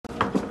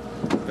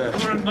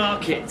We're in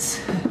markets.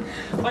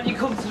 Why don't you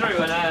come through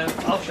and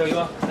I'll show you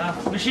our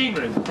machine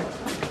room. I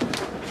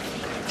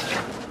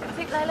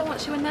think Layla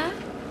wants you in there.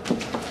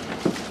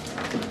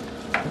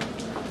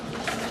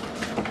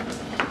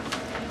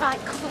 Right,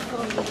 cover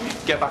for you.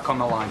 Get back on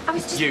the line. I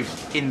was just... You,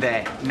 in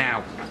there,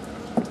 now.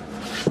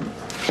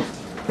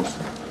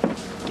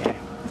 Yeah.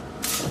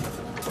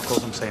 Of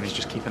course I'm saying is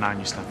just keep an eye on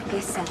your stuff.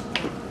 Yes, sir.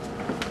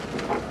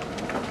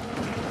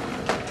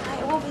 Right,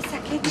 it won't be a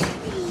second.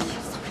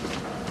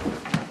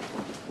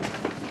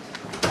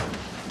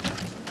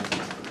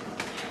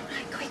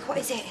 Right, quick, what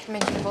is it? I'm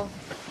in trouble.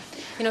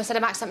 You know, I said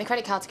I maxed out my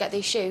credit card to get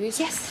these shoes.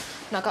 Yes.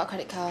 And I got a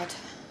credit card.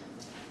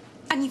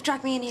 And you've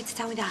dragged me in here to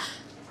tell me that?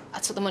 I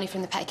took the money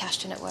from the petty cash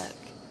tin at work.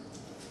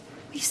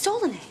 You've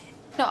stolen it?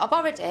 No, I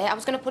borrowed it. I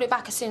was going to put it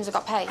back as soon as I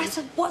got paid. Right,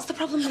 so what's the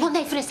problem then? Well,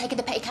 Nathan has taken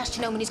the petty cash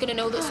tin home and he's going to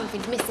know that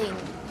something's missing.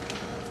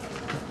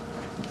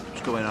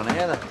 What's going on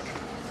here, then?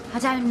 I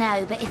don't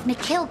know, but if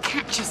Nikhil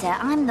catches her,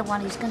 I'm the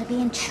one who's going to be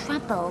in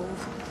trouble.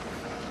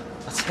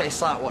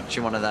 It's like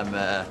watching one of them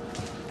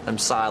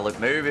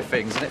silent movie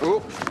things, isn't it?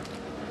 Ooh.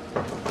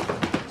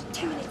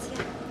 2 minutes,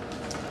 yeah.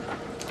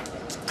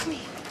 Come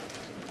here.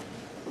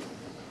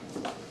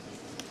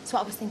 So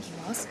what I was thinking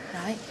was,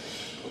 right,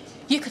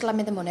 you could lend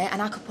me the money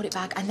and I could put it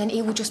back and then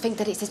he will just think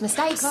that it's his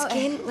mistake, won't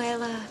he?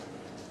 Layla.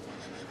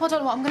 Well, I don't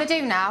know what I'm going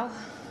to do now.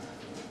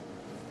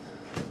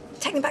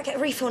 Take them back, get a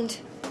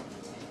refund.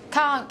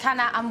 Can't, can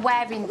I? I'm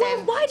wearing them.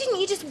 Well, why didn't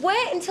you just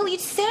wait until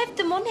you'd saved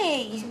the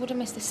money? I would have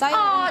missed the sale,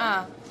 Oh, wouldn't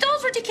I?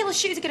 those ridiculous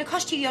shoes are going to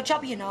cost you your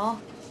job, you know.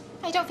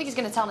 You don't think he's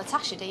going to tell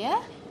Natasha, do you?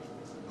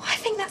 I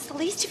think that's the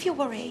least of your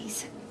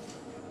worries.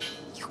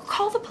 You could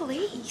call the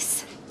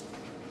police.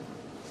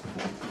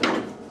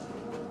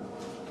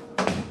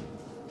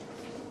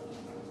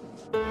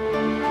 And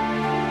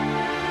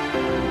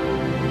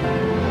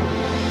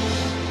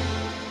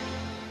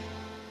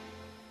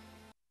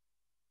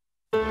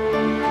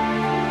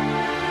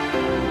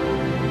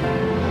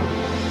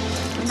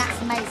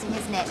that's amazing,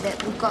 isn't it,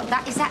 that we've got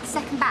that. Is that the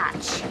second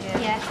batch?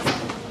 Yeah. I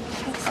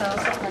think so.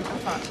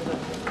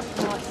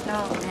 No, it's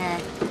not. Yeah.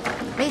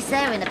 At least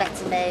they're in a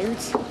better mood.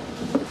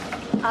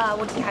 I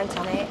wouldn't count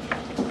on it.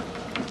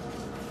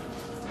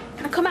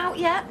 Can I come out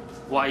yet?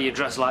 Why are you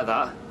dressed like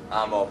that?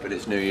 I'm hoping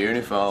it's new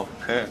uniform.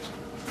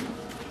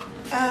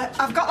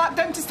 I've got that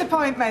dentist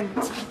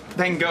appointment.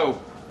 Then go.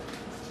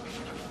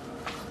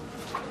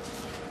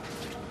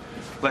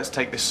 Let's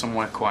take this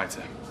somewhere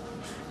quieter.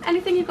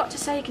 Anything you've got to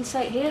say, you can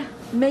say it here.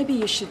 Maybe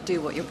you should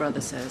do what your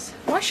brother says.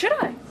 Why should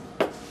I?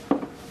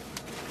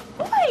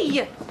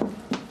 Why?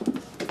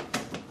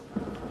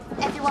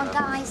 Everyone,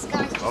 guys,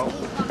 just keep on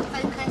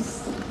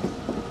focus.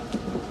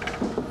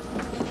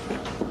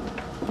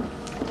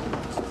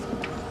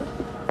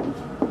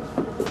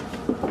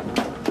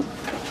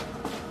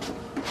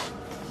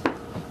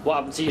 What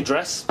happened to your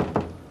dress?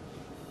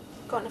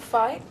 Got in a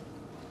fight.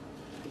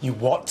 You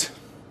what?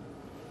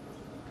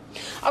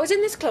 I was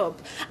in this club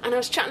and I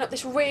was chatting up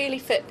this really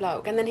fit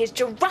bloke and then his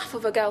giraffe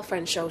of a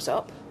girlfriend shows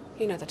up.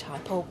 You know the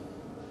type, all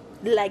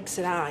legs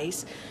and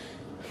eyes.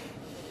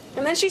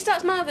 And then she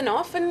starts mouthing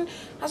off and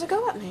has a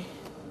go at me.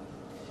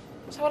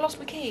 So I lost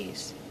my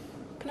keys.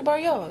 Can I borrow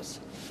yours?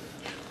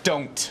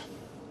 Don't.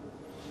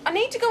 I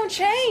need to go and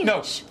change.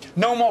 No.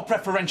 No more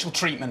preferential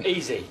treatment.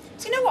 Easy.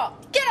 So you know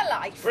what? Get a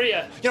life.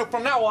 Ria. You know,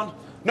 from now on,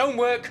 no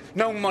work,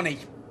 no money.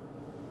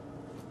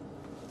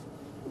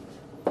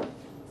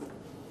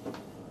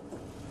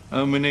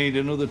 And we need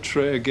another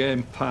tray of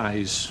game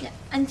pies. Yeah.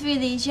 And 3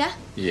 of these, yeah?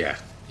 Yeah.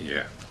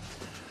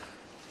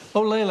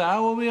 Oh, Layla,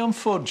 how are we on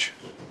fudge?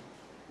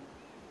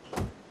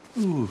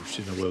 Ooh,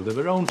 she's in a world of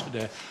her own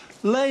today.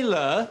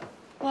 Layla?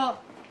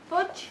 What?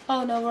 Fudge?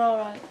 Oh, no, we're all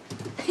right.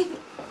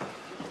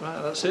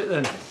 Right, that's it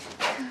then.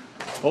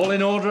 All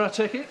in order, I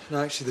take it?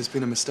 No, actually, there's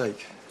been a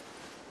mistake.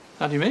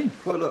 How do you mean?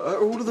 Well, look, are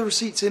all of the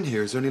receipts in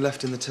here? Is there any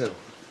left in the till?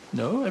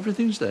 No,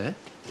 everything's there.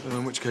 Well,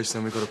 in which case,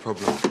 then we've got a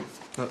problem.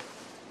 Look,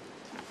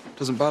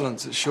 doesn't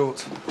balance, it's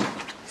short.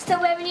 Still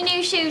wearing your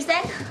new shoes,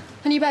 then?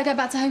 And you better go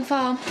back to Home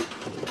Farm.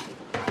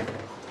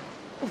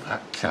 Well,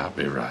 that can't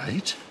be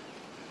right.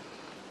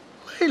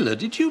 Layla,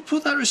 did you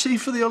put that receipt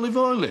for the olive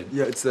oil in?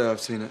 Yeah, it's there, I've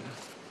seen it.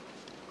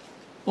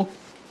 Well,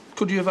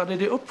 could you have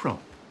added it up front?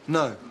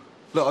 No.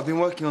 Look, I've been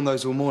working on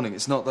those all morning,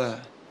 it's not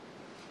there.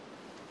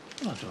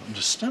 Well, I don't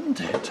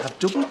understand it. I've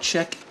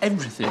double-checked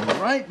everything,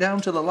 right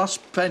down to the last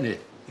penny.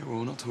 Yeah, well,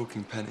 we're not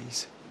talking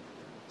pennies.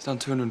 It's down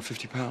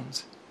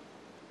 £250.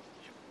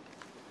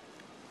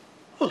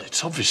 Well,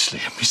 it's obviously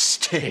a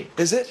mistake.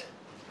 Is it?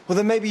 Well,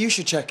 then maybe you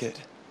should check it.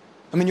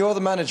 I mean, you're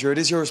the manager, it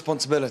is your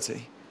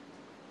responsibility.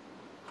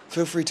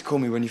 Feel free to call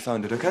me when you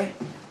found it, OK?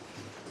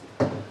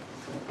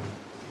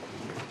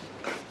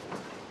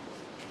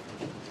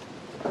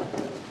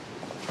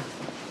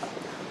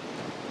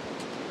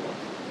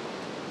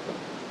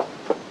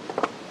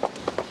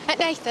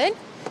 Nathan,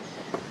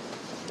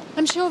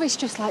 I'm sure it's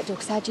just like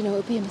Doug said, you know, it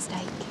would be a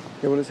mistake.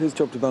 Yeah, well, it's his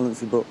job to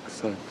balance the books,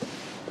 so...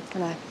 I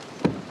know.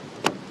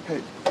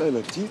 Hey,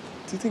 Layla, do you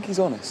think he's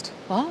honest?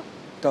 What?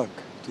 Doug,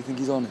 do you think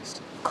he's honest?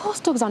 Of course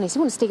Doug's honest. He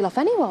wouldn't steal off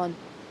anyone.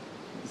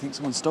 You think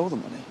someone stole the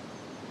money?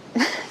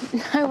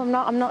 No, I'm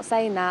not. I'm not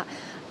saying that.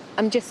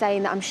 I'm just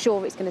saying that I'm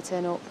sure it's going to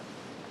turn up.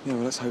 Yeah,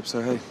 well, let's hope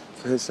so, hey,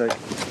 for his sake.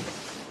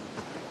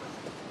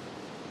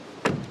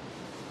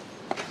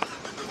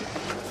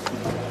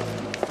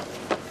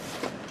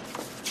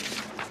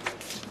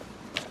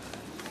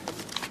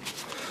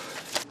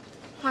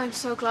 I'm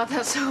so glad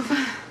that's over.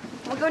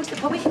 We're going to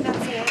the pub if you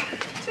fancy it.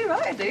 Too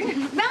right, I do.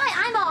 Right,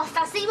 I'm off.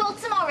 I'll see you all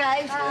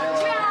tomorrow.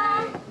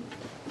 Ta-ra.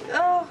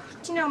 Oh,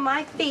 do you know,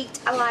 my feet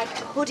are like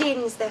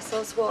puddings, they're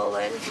so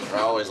swollen. They're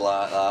always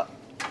like that.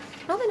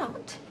 No, they're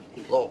not.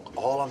 Look,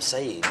 all I'm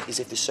saying is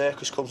if the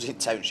circus comes in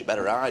town, you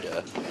better ride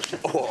her.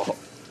 Oh.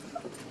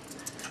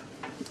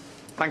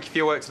 Thank you for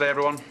your work today,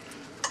 everyone.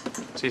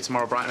 See you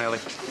tomorrow bright and early.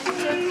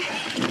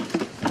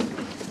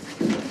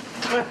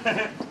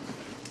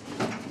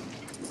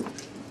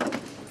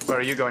 Where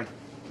are you going?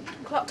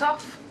 Clocked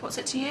off. What's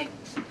it to you?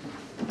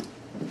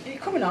 Are you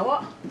coming or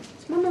what?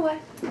 I'm on my way.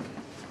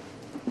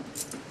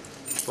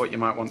 Thought you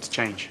might want to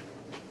change.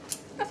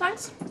 No,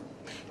 thanks.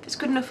 If it's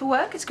good enough for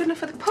work, it's good enough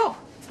for the pub.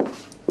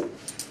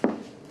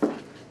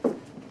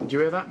 Did you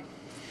hear that?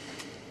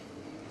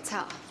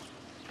 Ta.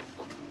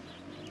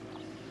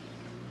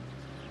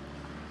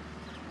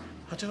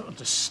 I don't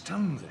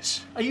understand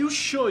this. Are you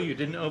sure you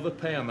didn't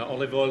overpay on that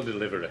olive oil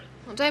delivery?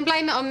 Well, don't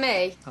blame it on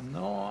me. I'm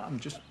not. I'm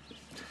just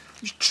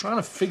trying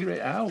to figure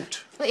it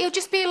out. Well, it'll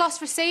just be a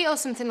lost receipt or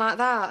something like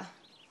that.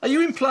 Are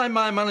you implying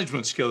my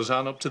management skills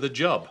aren't up to the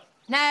job?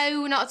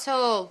 No, not at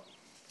all.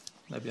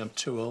 Maybe I'm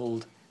too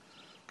old,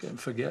 getting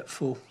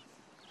forgetful.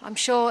 I'm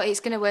sure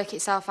it's going to work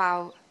itself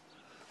out.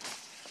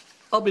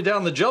 I'll be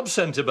down the job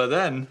centre by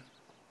then.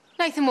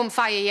 Nathan won't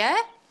fire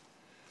you.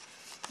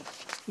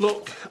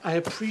 Look, I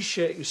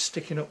appreciate you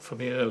sticking up for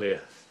me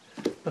earlier,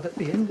 but at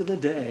the end of the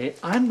day,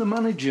 I'm the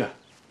manager.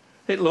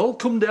 It'll all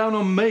come down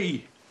on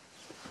me.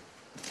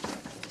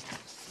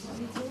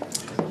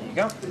 There you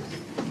go.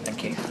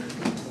 Thank you.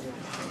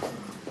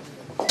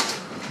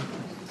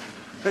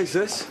 Hey,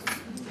 sis.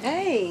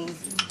 Hey.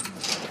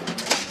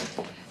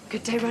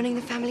 Good day running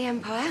the family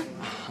empire.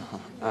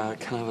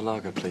 Can I have a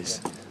lager, please?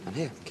 And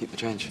here, keep the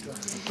change.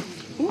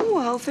 Ooh,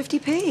 a whole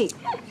 50p.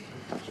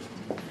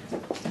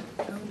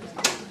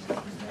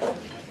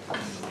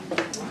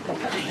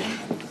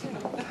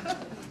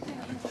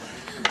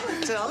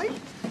 Darling,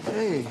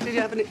 Hey. did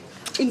you have an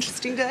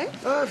interesting day?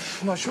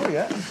 Not sure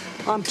yet.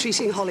 I'm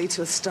treating Holly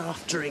to a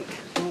staff drink.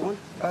 Want one?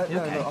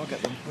 No, I'll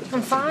get them.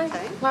 I'm fine.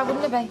 Why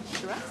wouldn't it be?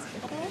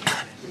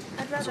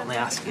 That's only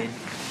asking.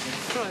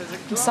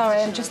 I'm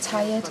sorry, I'm just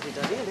tired.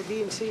 There'll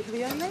be tea for the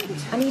young lady.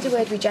 I need a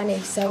word with Jenny,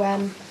 so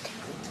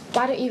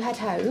why don't you head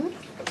home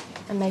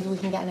and maybe we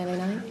can get an early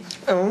night?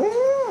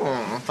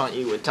 Oh, I thought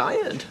you were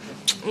tired.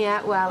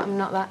 Yeah, well, I'm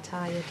not that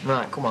tired.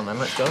 Right, come on then,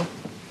 let's go.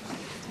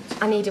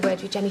 I need a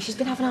word with Jenny. She's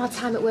been having a hard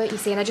time at work, you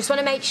see, and I just want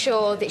to make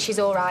sure that she's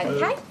all right,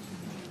 OK?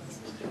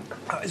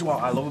 That is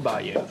what I love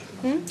about you.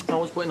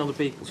 Always putting other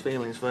people's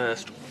feelings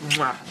first.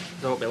 Mwah.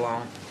 Don't be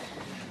long.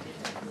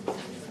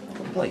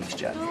 Please,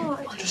 Jen.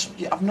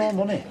 I've no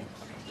money.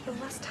 The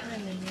last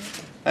time, then, yeah.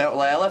 Hey, up,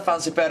 Layla,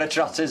 fancy pair of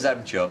trotters,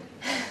 them, chum?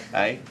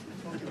 Hey?